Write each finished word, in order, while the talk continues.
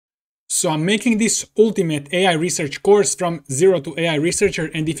So I'm making this ultimate AI research course from zero to AI researcher,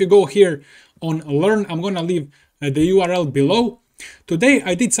 and if you go here on learn, I'm gonna leave the URL below. Today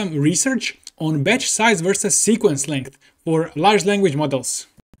I did some research on batch size versus sequence length for large language models.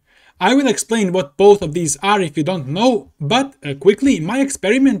 I will explain what both of these are if you don't know, but quickly, my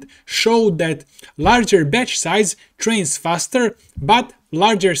experiment showed that larger batch size trains faster, but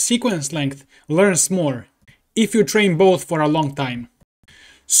larger sequence length learns more if you train both for a long time.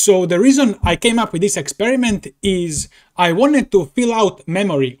 So the reason I came up with this experiment is I wanted to fill out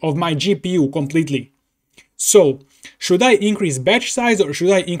memory of my GPU completely. So should I increase batch size or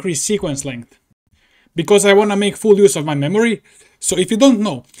should I increase sequence length? Because I want to make full use of my memory. So if you don't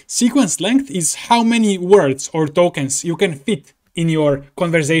know, sequence length is how many words or tokens you can fit in your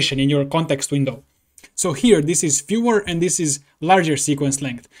conversation, in your context window. So here, this is fewer and this is larger sequence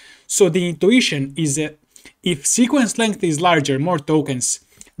length. So the intuition is that if sequence length is larger, more tokens,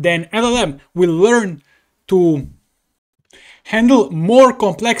 then LLM will learn to handle more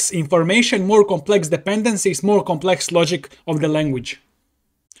complex information, more complex dependencies, more complex logic of the language.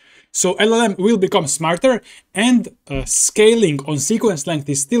 So LLM will become smarter, and scaling on sequence length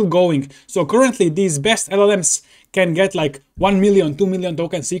is still going. So currently these best LLMs can get like 1 million, 2 million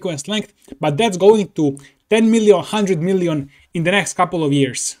token sequence length, but that's going to 10 million, 100 million in the next couple of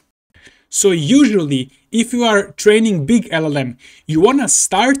years. So usually, if you are training big LLM, you want to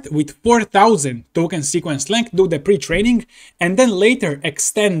start with 4,000 token sequence length, do the pre-training, and then later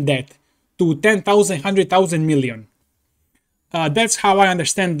extend that to 10,000, 100,000 million. That's how I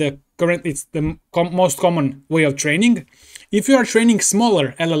understand it's the most common way of training. If you are training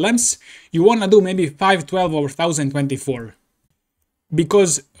smaller LLMs, you want to do maybe 512 or 1024.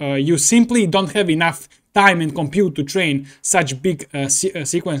 Because you simply don't have enough time and compute to train such big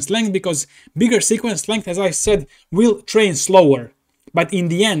sequence length, because bigger sequence length, as I said, will train slower. But in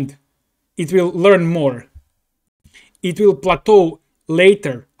the end, it will learn more. It will plateau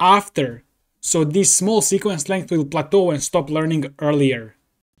later, after. So this small sequence length will plateau and stop learning earlier.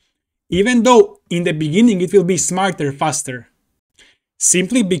 Even though in the beginning it will be smarter, faster.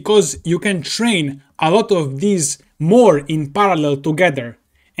 Simply because you can train a lot of these more in parallel together.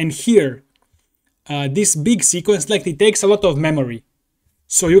 And here, this big sequence length, it takes a lot of memory.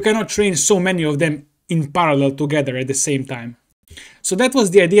 So you cannot train so many of them in parallel together at the same time. So that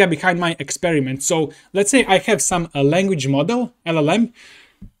was the idea behind my experiment. So let's say I have some language model, LLM,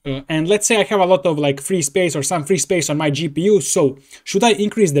 and let's say I have a lot of like free space or some free space on my GPU. So should I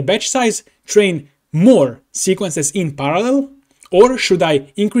increase the batch size, train more sequences in parallel, or should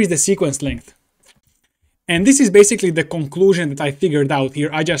I increase the sequence length? And this is basically the conclusion that I figured out here.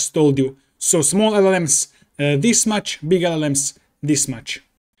 I just told you. So small LLMs this much, big LLMs this much.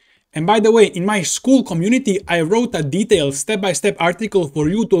 And by the way, in my school community, I wrote a detailed step-by-step article for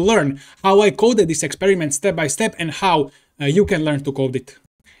you to learn how I coded this experiment step by step and how you can learn to code it.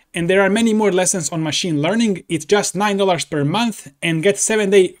 And there are many more lessons on machine learning. It's just $9 per month and get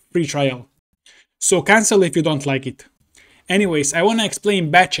 7-day free trial. So cancel if you don't like it. Anyways, I want to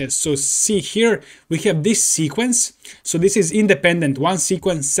explain batches. So see here, we have this sequence. So this is independent, one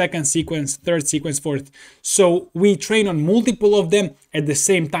sequence, second sequence, third sequence, fourth. So we train on multiple of them at the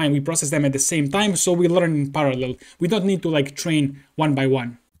same time. We process them at the same time. So we learn in parallel. We don't need to like train one by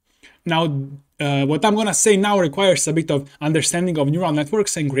one. Now, what I'm going to say now requires a bit of understanding of neural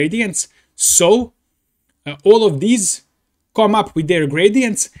networks and gradients. So all of these come up with their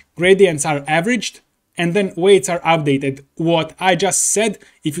gradients. Gradients are averaged. And then weights are updated. What I just said,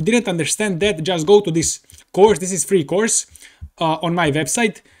 if you didn't understand that, just go to this course. This is free course on my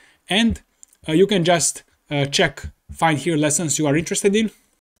website. And you can just find here lessons you are interested in.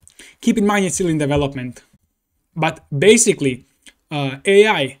 Keep in mind it's still in development. But basically,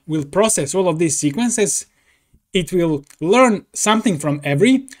 AI will process all of these sequences. It will learn something from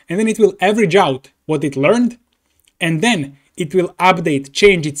every, and then it will average out what it learned. And then it will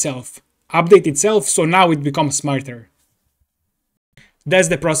change itself. Update itself, so now it becomes smarter. That's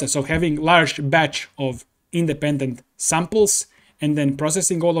the process of having large batch of independent samples and then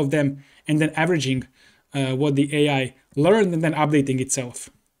processing all of them and then averaging what the AI learned and then updating itself.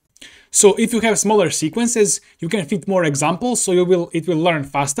 So if you have smaller sequences, you can fit more examples, so it will learn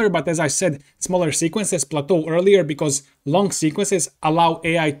faster. But as I said, smaller sequences plateau earlier because long sequences allow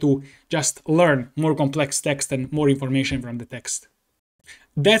AI to just learn more complex text and more information from the text.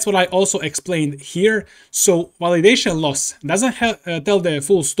 That's what I also explained here. So validation loss doesn't tell the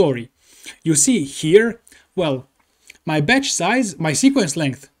full story. You see here, well, my batch size, my sequence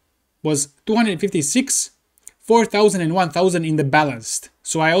length was 256, 4,000 and 1,000 in the balanced.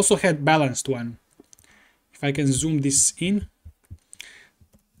 So I also had balanced one. If I can zoom this in.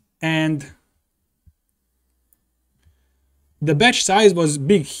 and the batch size was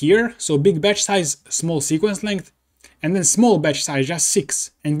big here, so big batch size, small sequence length, and then small batch size, just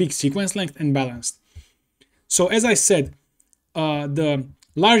 6, and big sequence length and balanced. So as I said, the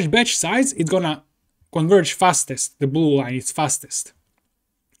large batch size is gonna converge fastest. The blue line is fastest.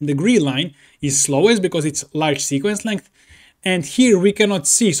 The green line is slowest because it's large sequence length, and here we cannot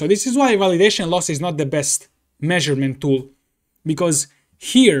see. So this is why validation loss is not the best measurement tool, because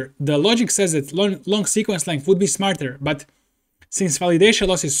here the logic says that long sequence length would be smarter, but since validation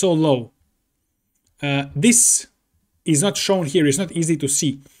loss is so low, this is not shown here. It's not easy to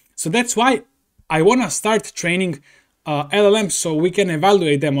see. So that's why I want to start training LLMs so we can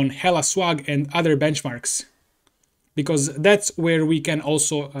evaluate them on HelloSwag and other benchmarks, because that's where we can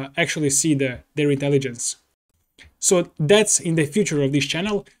also actually see their intelligence. So that's in the future of this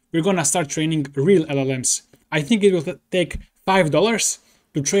channel. We're gonna start training real LLMs. I think it will take $5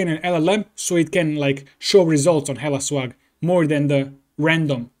 to train an LLM so it can like show results on HelloSwag more than the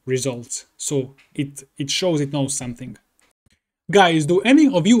random results. So it shows it knows something. Guys, do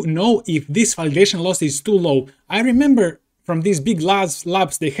any of you know if this validation loss is too low? I remember from these big labs,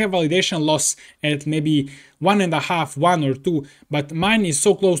 they have validation loss at maybe 1.5, 1 or 2, but mine is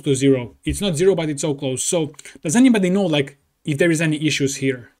so close to 0. It's not 0, but it's so close. So does anybody know like if there is any issues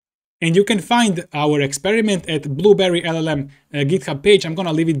here? And you can find our experiment at Blueberry LLM GitHub page. I'm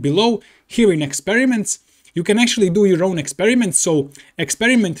gonna leave it below. Here in experiments, you can actually do your own experiments. So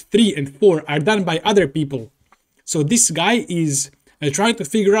experiment 3 and 4 are done by other people. So this guy is trying to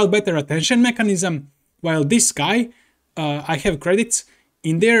figure out better attention mechanism, while this guy, I have credits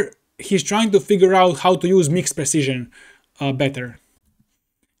in there, he's trying to figure out how to use mixed precision better.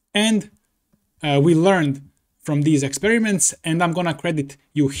 And we learned from these experiments, and I'm gonna credit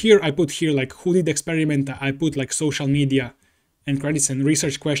you here. I put here like who did the experiment, I put like social media and credits and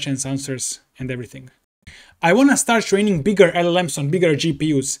research questions, answers, and everything. I wanna start training bigger LLMs on bigger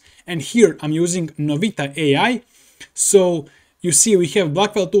GPUs, and here I'm using Novita AI. So you see we have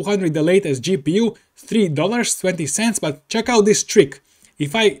Blackwell 200, the latest GPU, $3.20, but check out this trick.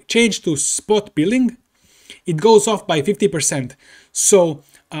 If I change to spot billing, it goes off by 50%. So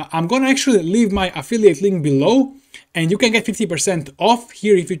I'm gonna actually leave my affiliate link below, and you can get 50% off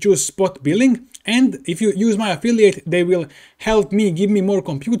here if you choose spot billing. And if you use my affiliate, they will help me, give me more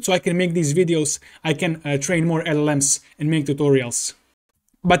compute so I can make these videos, I can train more LLMs and make tutorials.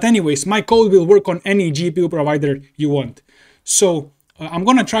 But anyways, my code will work on any GPU provider you want. So I'm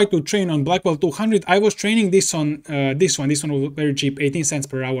gonna try to train on Blackwell 200. I was training this on this one was very cheap, 18 cents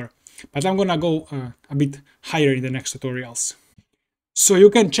per hour. But I'm gonna go a bit higher in the next tutorials. So you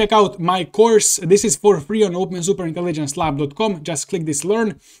can check out my course. This is for free on OpenSuperIntelligenceLab.com. Just click this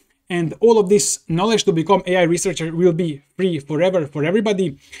learn. And all of this knowledge to become AI researcher will be free forever for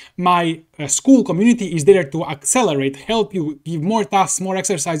everybody. My school community is there to accelerate, help you, give more tasks, more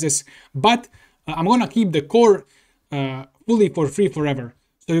exercises. But I'm gonna keep the core fully for free forever,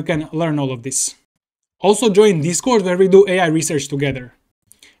 so you can learn all of this. Also join Discord where we do AI research together.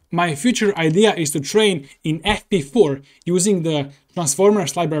 My future idea is to train in FP4 using the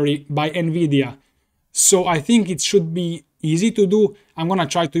Transformers library by NVIDIA. So I think it should be easy to do. I'm gonna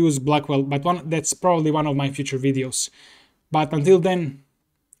try to use Blackwell, but that's probably one of my future videos. But until then,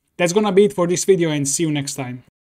 that's gonna be it for this video, and see you next time.